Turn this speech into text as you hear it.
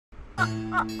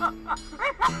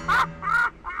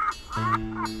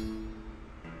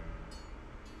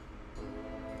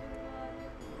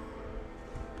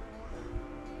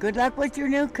Good luck with your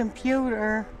new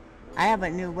computer. I have a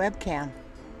new webcam.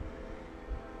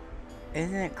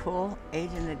 Isn't it cool?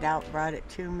 Agent of Doubt brought it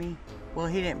to me. Well,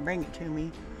 he didn't bring it to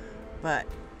me, but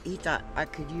he thought I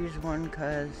could use one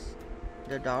because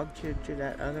the dog chewed to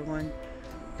that other one,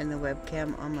 and the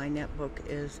webcam on my netbook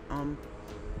is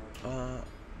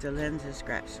the lens is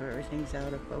scratched, so everything's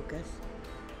out of focus.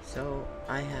 So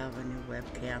I have a new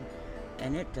webcam,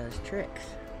 and it does tricks.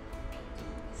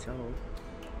 So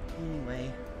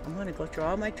anyway, I'm gonna go through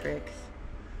all my tricks.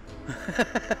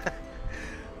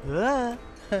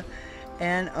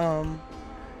 And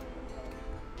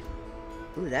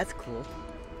ooh, that's cool.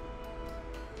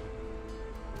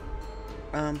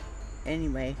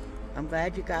 Anyway, I'm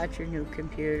glad you got your new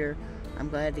computer. I'm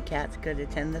glad the cats could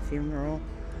attend the funeral,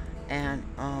 and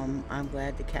I'm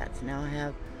glad the cats now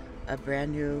have a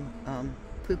brand new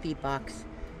poopy box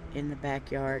in the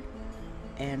backyard.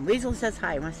 And Weasel says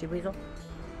hi. Want to see Weasel?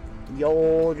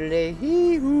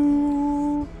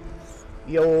 Yodelay-hee-hoo.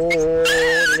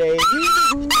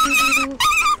 Yodelay-hee-hoo.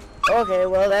 Okay,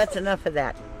 well, that's enough of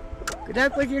that. Good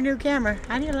luck with your new camera.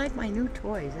 How do you like my new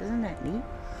toys? Isn't that neat?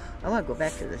 I want to go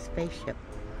back to the spaceship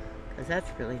because that's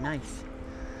really nice.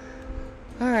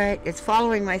 Alright, it's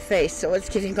following my face, so it's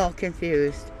getting all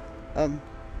confused.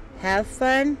 Have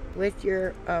fun with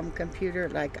your computer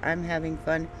like I'm having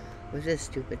fun with this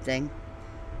stupid thing.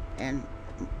 And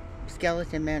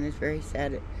Skeleton Man is very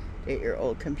sad that your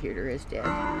old computer is dead.